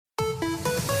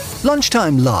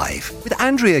Lunchtime Live with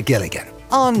Andrea Gilligan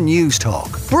on News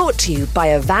Talk. Brought to you by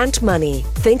Avant Money.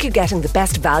 Think you're getting the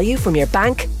best value from your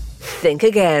bank? Think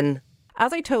again.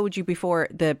 As I told you before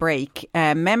the break,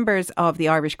 members of the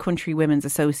Irish Country Women's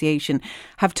Association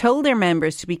have told their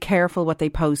members to be careful what they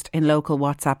post in local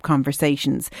WhatsApp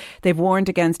conversations. They've warned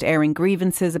against airing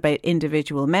grievances about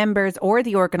individual members or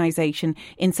the organisation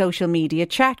in social media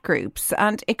chat groups.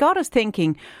 And it got us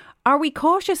thinking, are we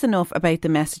cautious enough about the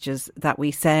messages that we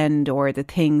send or the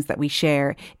things that we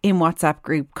share in WhatsApp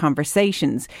group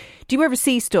conversations? Do you ever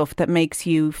see stuff that makes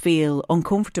you feel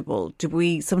uncomfortable? Do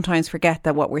we sometimes forget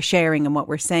that what we're sharing and what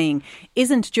we're saying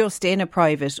isn't just in a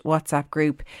private WhatsApp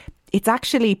group? It's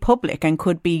actually public and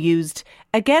could be used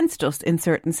against us in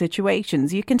certain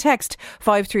situations. You can text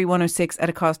 53106 at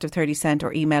a cost of 30 cents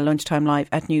or email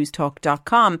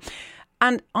lunchtimelive@newstalk.com.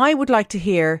 And I would like to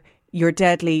hear your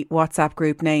deadly WhatsApp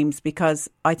group names, because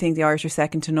I think the Irish are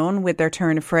second to none with their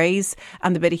turn of phrase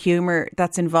and the bit of humour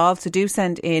that's involved. So do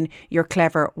send in your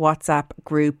clever WhatsApp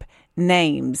group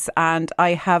names. And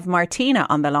I have Martina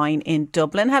on the line in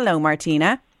Dublin. Hello,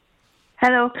 Martina.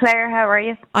 Hello, Claire. How are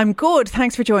you? I'm good.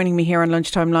 Thanks for joining me here on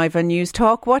Lunchtime Live on News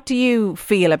Talk. What do you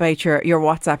feel about your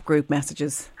WhatsApp group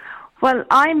messages? Well,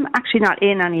 I'm actually not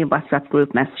in any WhatsApp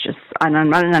group messages, and I'm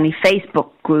not in any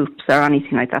Facebook groups or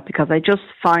anything like that, because I just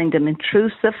find them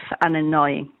intrusive and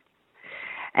annoying.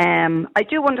 I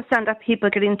do understand that people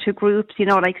get into groups,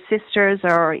 like sisters,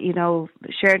 or,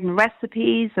 sharing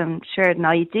recipes and sharing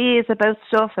ideas about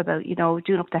stuff, about,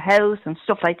 doing up the house and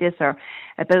stuff like this, or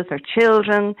about their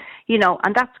children,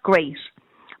 and that's great.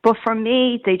 But for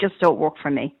me, they just don't work for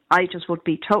me. I just would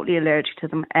be totally allergic to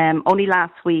them. Only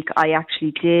last week, I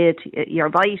actually did. You're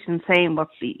right in saying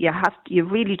you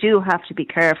really do have to be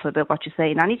careful about what you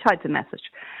say in any type of message,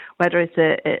 whether it's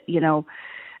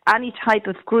any type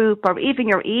of group or even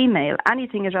your email,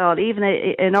 anything at all, even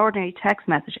an ordinary text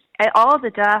message. All the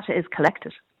data is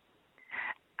collected.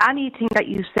 Anything that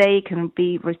you say can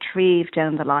be retrieved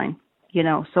down the line,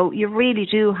 So you really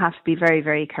do have to be very,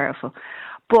 very careful.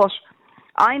 But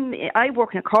I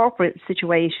work in a corporate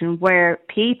situation where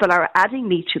people are adding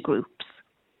me to groups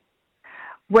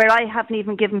where I haven't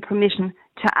even given permission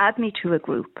to add me to a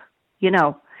group.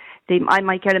 I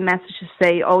might get a message to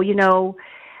say, I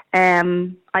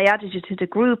added you to the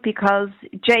group because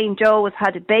Jane Doe has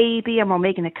had a baby and we're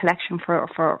making a collection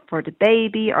for the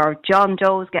baby, or John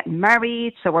Doe is getting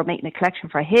married, so we're making a collection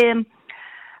for him.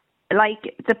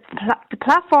 Like, the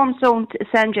platforms don't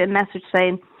send you a message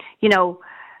saying,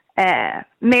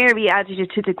 Mary added you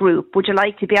to the group. Would you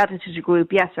like to be added to the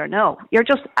group? Yes or no? You're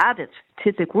just added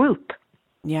to the group.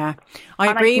 Yeah,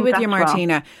 I agree with you,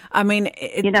 Martina. Wrong. I mean,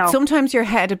 sometimes your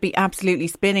head would be absolutely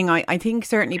spinning. I think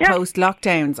certainly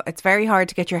post-lockdowns, it's very hard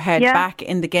to get your head back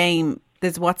in the game.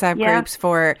 There's WhatsApp groups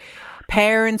for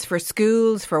parents, for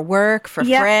schools, for work, for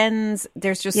friends.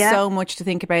 There's just so much to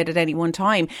think about at any one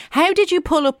time. How did you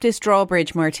pull up this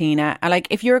drawbridge, Martina? Like,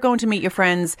 if you're going to meet your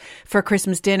friends for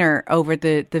Christmas dinner over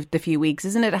the few weeks,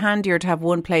 isn't it handier to have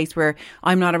one place where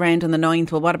I'm not around on the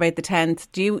 9th? Well, what about the 10th?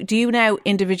 Do you now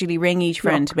individually ring each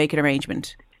friend to make an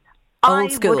arrangement?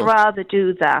 Old school. I would rather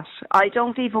do that. I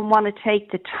don't even want to take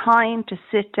the time to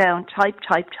sit down, type.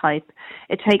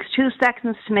 It takes 2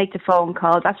 seconds to make the phone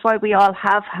call. That's why we all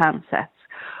have handsets.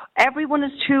 Everyone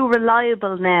is too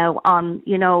reliable now on,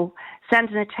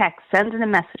 sending a text, sending a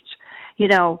message.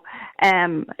 Tell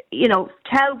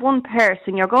one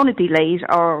person you're going to be late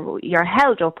or you're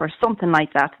held up or something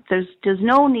like that. There's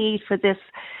no need for this.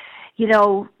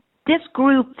 This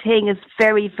group thing is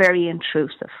very, very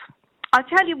intrusive. I'll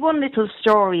tell you one little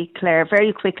story, Claire,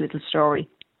 very quick little story.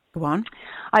 Go on.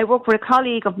 I work with a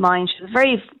colleague of mine. She's a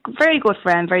very, very good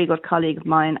friend, very good colleague of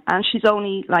mine, and she's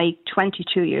only like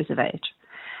 22 years of age.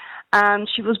 And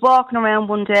she was walking around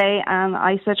one day, and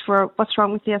I said to her, "What's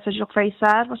wrong with you?" I said, "You look very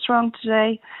sad. What's wrong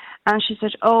today?" And she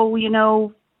said, "Oh,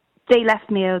 they left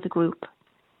me out of the group."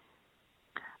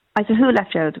 I said, "Who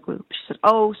left you out of the group?" She said,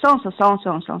 "Oh, so-and-so,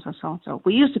 so-and-so, and so-and-so, so-and-so.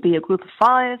 We used to be a group of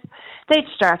 5. They've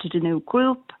started a new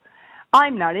group.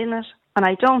 I'm not in it, and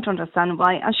I don't understand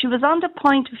why." And she was on the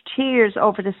point of tears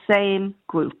over the same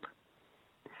group.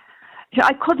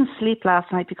 I couldn't sleep last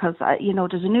night because,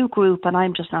 there's a new group and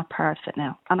I'm just not part of it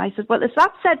now. And I said, "Well, is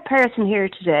that said person here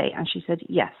today?" And she said,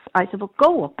 "Yes." I said, "Well,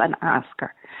 go up and ask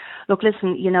her. Look,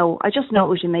 listen, I just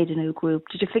noticed you made a new group.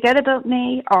 Did you forget about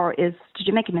me? Or did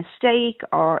you make a mistake?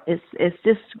 Or is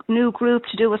this new group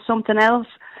to do with something else?"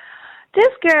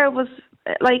 This girl was,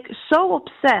 so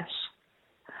upset.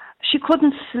 She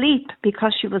couldn't sleep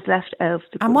because she was left out of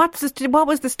the group. And what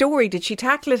was the story? Did she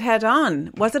tackle it head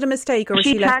on? Was it a mistake, or was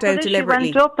she left out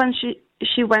deliberately? She went up and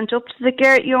she went up to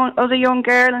the other young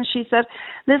girl and she said,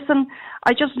 "Listen,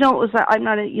 I just noticed that I'm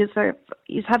not you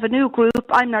have a new group.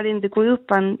 I'm not in the group,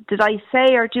 and did I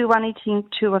say or do anything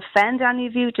to offend any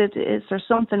of you? Is there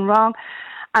something wrong?"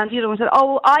 And the other one said,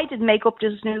 "Oh, I didn't make up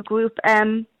this new group.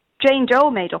 Jane Doe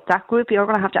made up that group. You're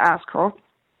going to have to ask her."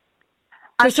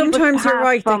 So sometimes you're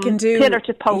right, they can do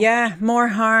more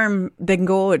harm than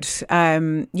good.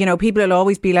 People will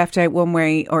always be left out one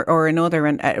way or another,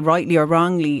 and rightly or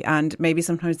wrongly, and maybe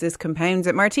sometimes this compounds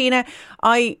it. Martina,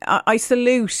 I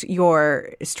salute your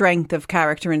strength of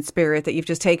character and spirit, that you've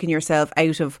just taken yourself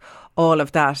out of all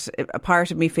of that. A part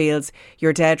of me feels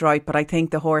you're dead right, but I think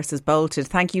the horse is bolted.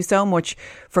 Thank you so much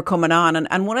for coming on.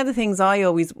 And one of the things I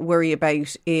always worry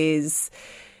about is,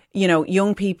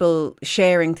 young people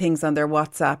sharing things on their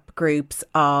WhatsApp groups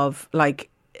of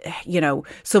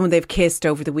someone they've kissed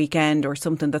over the weekend or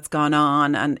something that's gone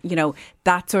on, and,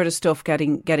 that sort of stuff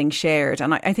getting shared.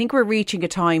 And I think we're reaching a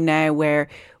time now where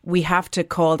we have to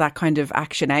call that kind of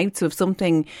action out. So if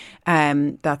something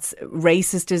that's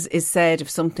racist is said, if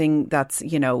something that's,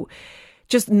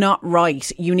 just not right,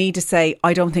 you need to say,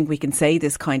 I don't think we can say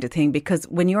this kind of thing, because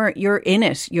when you're in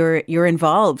it, you're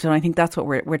involved. And I think that's what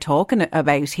we're talking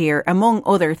about here, among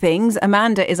other things.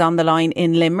 Amanda is on the line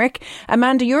in Limerick.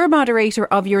 Amanda, you're a moderator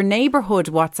of your neighbourhood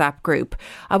WhatsApp group.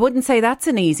 I wouldn't say that's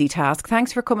an easy task.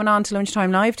 Thanks for coming on to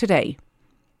Lunchtime Live today.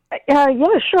 Yeah,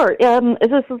 sure.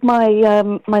 This is my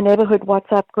neighbourhood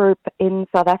WhatsApp group in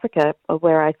South Africa,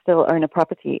 where I still own a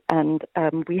property, and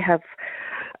we have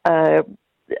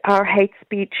our hate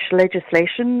speech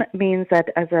legislation means that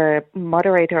as a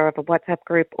moderator of a WhatsApp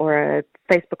group or a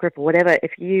Facebook group or whatever,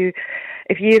 if you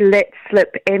let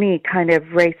slip any kind of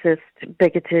racist,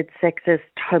 bigoted, sexist,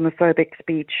 homophobic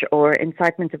speech or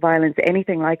incitement to violence,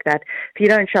 anything like that, if you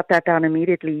don't shut that down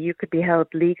immediately, you could be held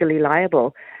legally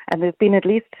liable. And there's been at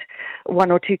least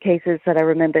one or two cases that I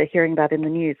remember hearing about in the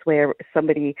news where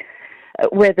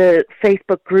the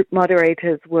Facebook group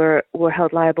moderators were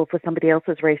held liable for somebody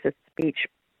else's racist speech.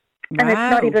 And It's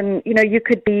not even,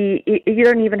 you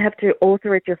don't even have to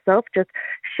author it yourself. Just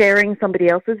sharing somebody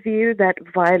else's view that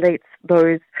violates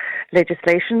those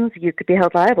legislations, you could be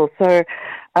held liable. So,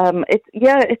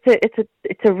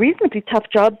 it's a reasonably tough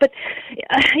job. But,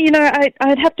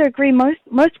 I'd have to agree. Most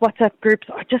WhatsApp groups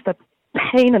are just a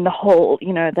pain in the hole,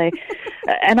 they,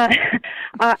 and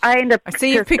I end up. I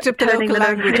see you've picked up the local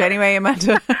language anyway,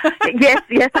 Amanda. Yes,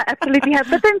 I absolutely have.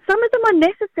 But then some of them are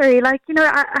necessary. Like,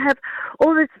 I have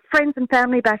all these friends and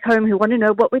family back home who want to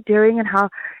know what we're doing and how,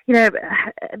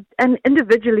 and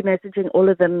individually messaging all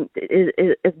of them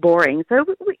is boring. So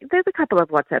there's a couple of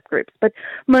WhatsApp groups, but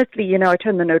mostly, I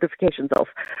turn the notifications off.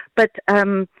 But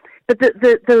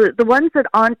the ones that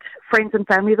aren't friends and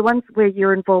family, the ones where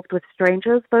you're involved with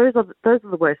strangers, those are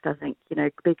the worst, I think,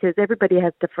 because everybody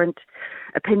has different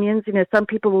opinions. Some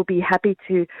people will be happy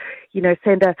to,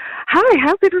 send a, "Hi,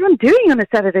 how's everyone doing on a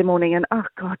Saturday morning?" And, oh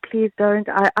God, please don't.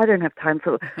 I don't have time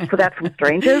for that from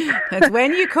strangers. It's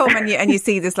when you come and you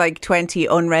see there's like 20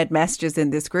 unread messages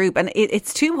in this group, and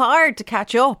it's too hard to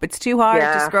catch up. It's too hard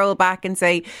to scroll back and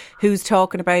say who's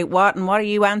talking about what and what are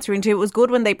you answering to. It was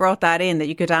good when they brought that in, that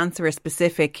you could answer a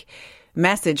specific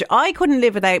message. I couldn't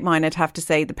live without mine, I'd have to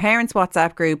say. The parents'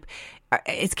 WhatsApp group,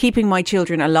 it's keeping my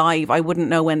children alive. I wouldn't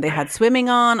know when they had swimming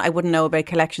on. I wouldn't know about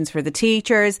collections for the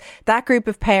teachers. That group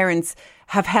of parents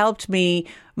have helped me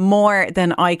more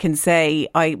than I can say.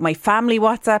 My family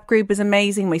WhatsApp group is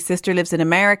amazing. My sister lives in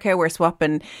America. We're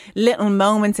swapping little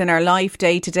moments in our life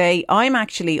day to day. I'm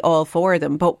actually all for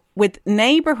them. But with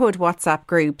neighbourhood WhatsApp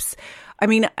groups, I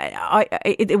mean,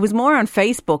 it was more on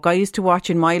Facebook. I used to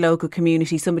watch in my local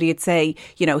community, somebody would say,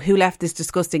 who left this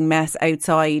disgusting mess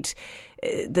outside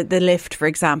the lift, for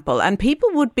example. And people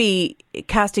would be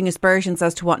casting aspersions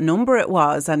as to what number it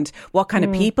was and what kind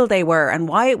of people they were and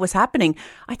why it was happening.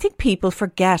 I think people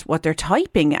forget what they're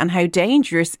typing and how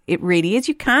dangerous it really is.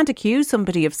 You can't accuse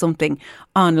somebody of something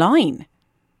online.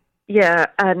 Yeah,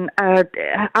 and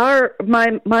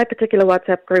my particular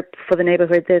WhatsApp group for the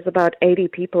neighbourhood, there's about 80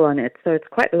 people on it, so it's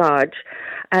quite large.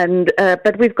 And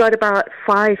but we've got about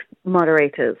 5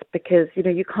 moderators because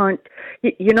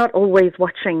you're not always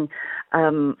watching.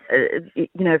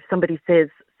 If somebody says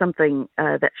something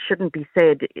that shouldn't be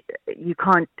said, you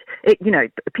can't.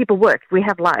 People work. We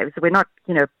have lives. We're not,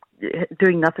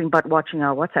 doing nothing but watching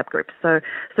our WhatsApp groups. So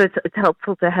it's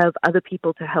helpful to have other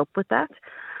people to help with that.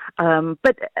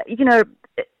 But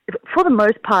for the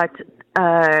most part,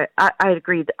 I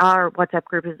agree that our WhatsApp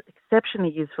group is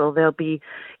exceptionally useful. There'll be,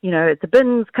 the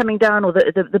bin's coming down, or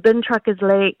the bin truck is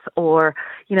late, or,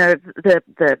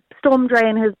 the storm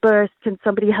drain has burst. Can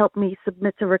somebody help me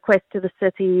submit a request to the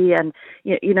city? And,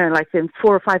 like then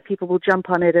 4 or 5 people will jump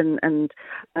on it and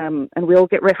we all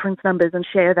get reference numbers and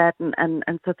share that.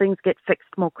 And so things get fixed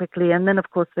more quickly. And then, of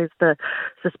course, there's the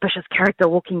suspicious character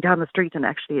walking down the street, and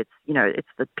actually it's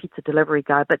the pizza delivery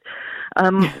guy. But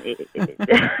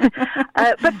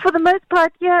but for the most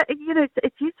part,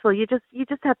 it's useful. You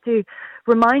just have to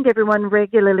remind everyone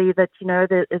regularly that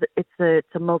that it's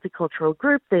a multicultural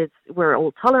group. We're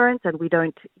all tolerant, and we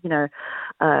don't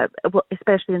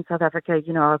especially in South Africa,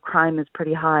 our crime is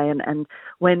pretty high, and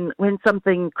when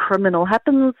something criminal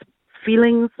happens,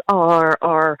 feelings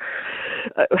are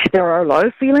there are a lot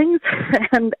of feelings,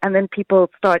 and then people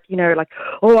start like,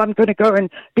 oh, I'm going to go and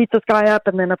beat this guy up,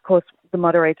 and then of course the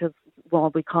moderators,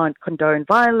 well, we can't condone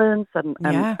violence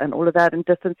and all of that, and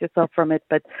distance yourself from it.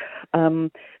 But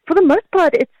for the most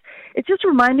part, it's just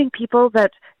reminding people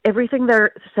that everything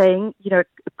they're saying,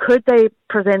 could they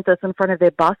present this in front of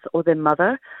their boss or their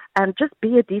mother, and just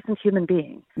be a decent human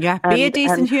being. Yeah, be a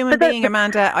decent human being,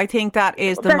 Amanda. I think that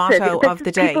is the motto of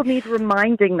the day. People need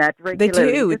reminding that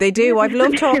regularly. They do. I've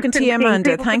loved talking to you,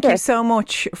 Amanda. Thank you so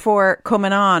much for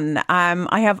coming on.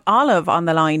 I have Olive on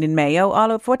the line in Mayo.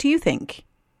 Olive, what do you think?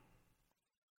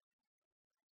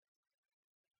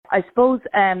 I suppose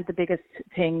the biggest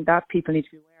thing that people need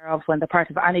to be aware of when they're part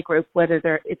of any group,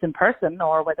 whether it's in person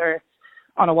or whether it's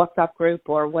on a WhatsApp group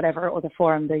or whatever other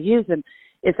forum they're using,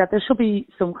 is that there should be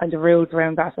some kind of rules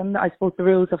around that. And I suppose the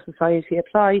rules of society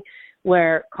apply,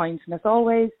 where kindness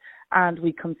always, and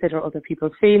we consider other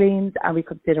people's feelings, and we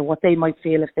consider what they might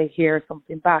feel if they hear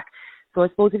something back. So I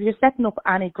suppose if you're setting up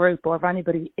any group, or if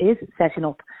anybody is setting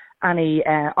up any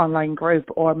online group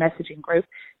or messaging group,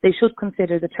 they should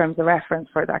consider the terms of reference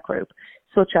for that group,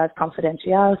 such as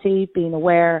confidentiality, being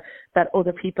aware that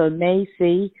other people may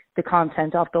see the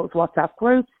content of those WhatsApp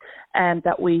groups, and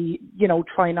that we,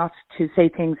 try not to say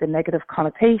things in negative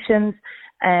connotations,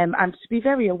 and to be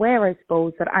very aware, I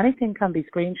suppose, that anything can be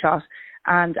screenshot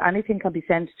and anything can be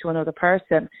sent to another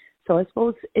person. So I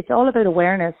suppose it's all about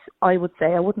awareness, I would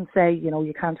say. I wouldn't say,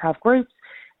 you can't have groups,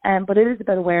 but it is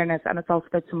about awareness, and it's also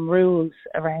about some rules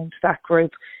around that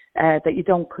group, that you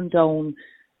don't condone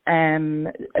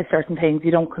certain things.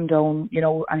 You don't condone,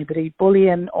 anybody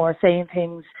bullying or saying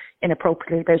things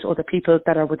inappropriately about other people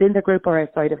that are within the group or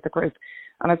outside of the group.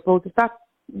 And I suppose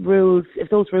if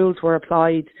those rules were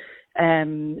applied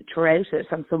throughout it,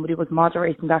 and somebody was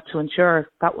moderating that to ensure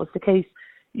that was the case,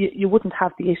 you wouldn't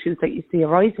have the issues that you see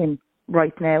arising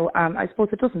right now. And I suppose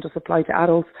it doesn't just apply to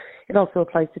adults, it also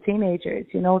applies to teenagers.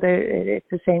 It's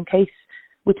the same case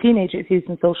with teenagers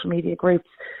using social media groups,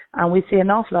 and we see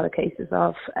an awful lot of cases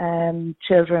of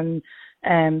children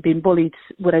being bullied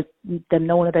without them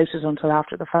knowing about it until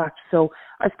after the fact. So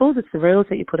I suppose it's the rules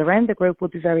that you put around the group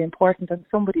would be very important, and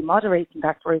somebody moderating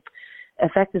that group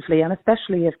effectively, and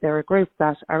especially if they're a group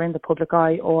that are in the public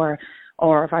eye or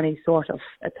of any sort of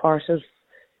authoritative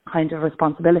kind of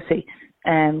responsibility,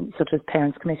 such as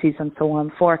parents' committees and so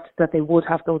on forth, that they would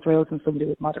have those rules and somebody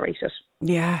would moderate it.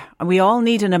 Yeah, and we all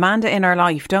need an Amanda in our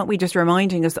life, don't we? Just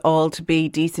reminding us all to be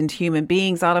decent human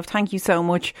beings. Olive, thank you so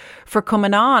much for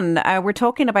coming on. We're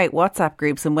talking about WhatsApp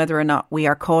groups and whether or not we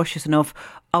are cautious enough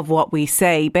of what we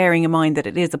say, bearing in mind that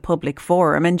it is a public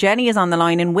forum. And Jenny is on the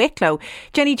line in Wicklow.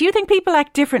 Jenny, do you think people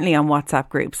act differently on WhatsApp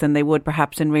groups than they would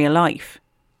perhaps in real life?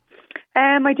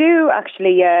 I do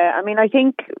actually, yeah. I mean, I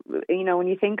think, when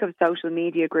you think of social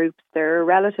media groups, they're a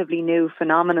relatively new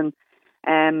phenomenon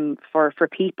for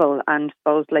people, and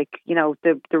suppose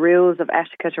the rules of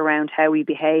etiquette around how we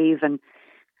behave and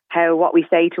what we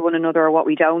say to one another or what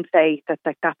we don't say,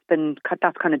 that's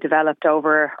kind of developed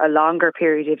over a longer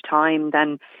period of time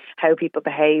than how people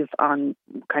behave on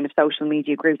kind of social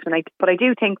media groups. But I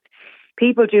do think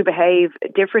people do behave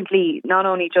differently, not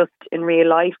only just in real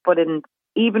life, but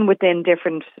even within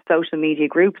different social media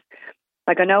groups.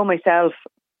 I know myself,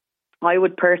 I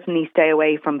would personally stay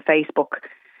away from Facebook.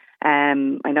 I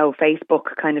know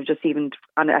Facebook kind of just even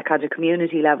on a kind of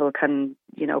community level can,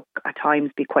 at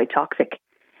times be quite toxic.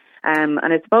 And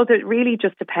I suppose it really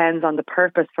just depends on the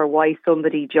purpose for why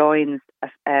somebody joins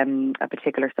a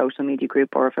particular social media group,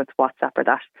 or if it's WhatsApp or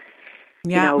that.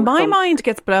 Yeah, my mind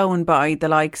gets blown by the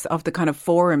likes of the kind of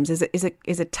forums. Is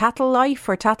it Tattle Life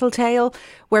or Tattletale,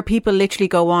 where people literally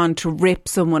go on to rip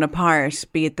someone apart,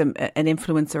 be it an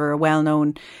influencer or a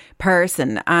well-known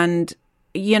person. And,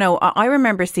 I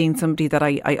remember seeing somebody that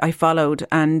I followed,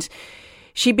 and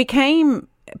she became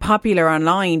popular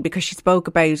online because she spoke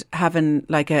about having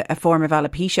like a form of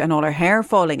alopecia and all her hair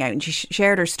falling out. And she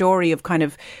shared her story of kind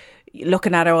of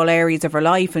looking at all areas of her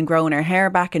life and growing her hair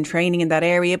back and training in that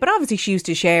area. But obviously she used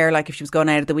to share, like if she was going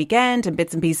out at the weekend, and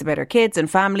bits and pieces about her kids and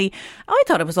family. I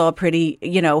thought it was all pretty,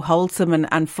 wholesome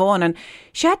and fun. And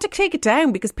she had to take it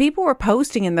down because people were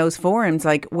posting in those forums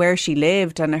like where she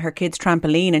lived and her kids'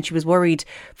 trampoline, and she was worried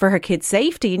for her kids'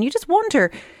 safety. And you just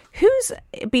wonder, who's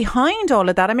behind all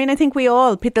of that? I mean, I think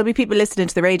there'll be people listening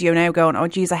to the radio now going, oh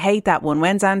geez, I hate that one.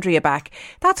 When's Andrea back?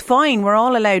 That's fine. We're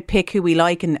all allowed to pick who we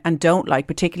like and don't like,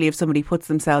 particularly if somebody puts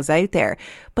themselves out there.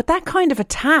 But that kind of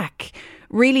attack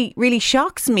really, really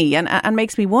shocks me and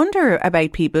makes me wonder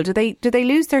about people. Do they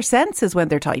lose their senses when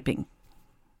they're typing?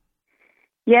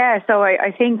 Yeah, so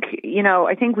I think,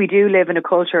 I think we do live in a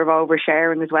culture of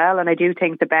oversharing as well. And I do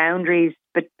think the boundaries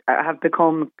have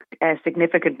become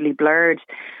significantly blurred.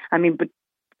 I mean,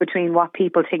 between what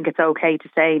people think it's okay to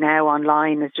say now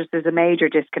online, there's a major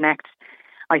disconnect.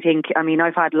 I've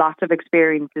had lots of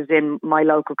experiences in my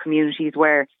local communities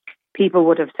where people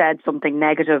would have said something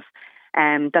negative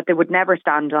that they would never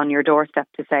stand on your doorstep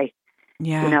to say.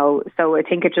 Yeah. So I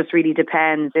think it just really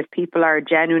depends. If people are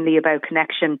genuinely about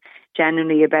connection,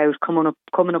 genuinely about coming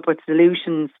up with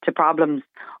solutions to problems,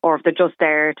 or if they're just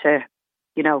there to,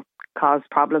 cause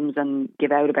problems and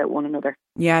give out about one another.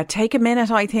 Yeah, take a minute,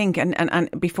 I think, and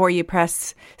before you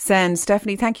press send.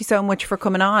 Stephanie, thank you so much for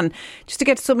coming on. Just to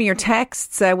get to some of your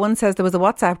texts, one says there was a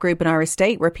WhatsApp group in our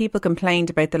estate where people complained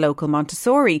about the local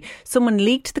Montessori. Someone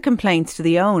leaked the complaints to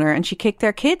the owner and she kicked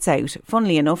their kids out.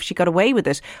 Funnily enough, she got away with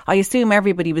it. I assume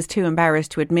everybody was too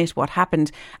embarrassed to admit what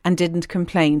happened and didn't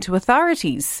complain to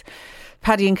authorities.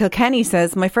 Paddy in Kilkenny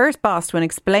says, my first boss, when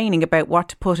explaining about what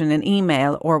to put in an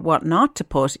email or what not to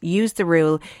put, used the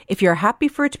rule, if you're happy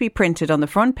for it to be printed on the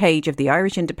front page of the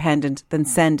Irish Independent, then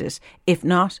send it. If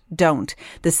not, don't.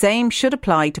 The same should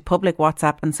apply to public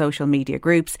WhatsApp and social media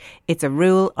groups. It's a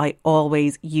rule. I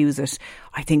always use it.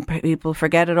 I think people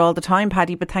forget it all the time,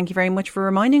 Paddy, but thank you very much for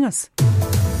reminding us.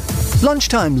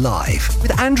 Lunchtime Live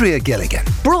with Andrea Gilligan.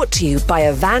 Brought to you by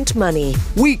Avant Money.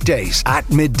 Weekdays at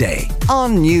midday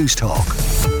on News Talk.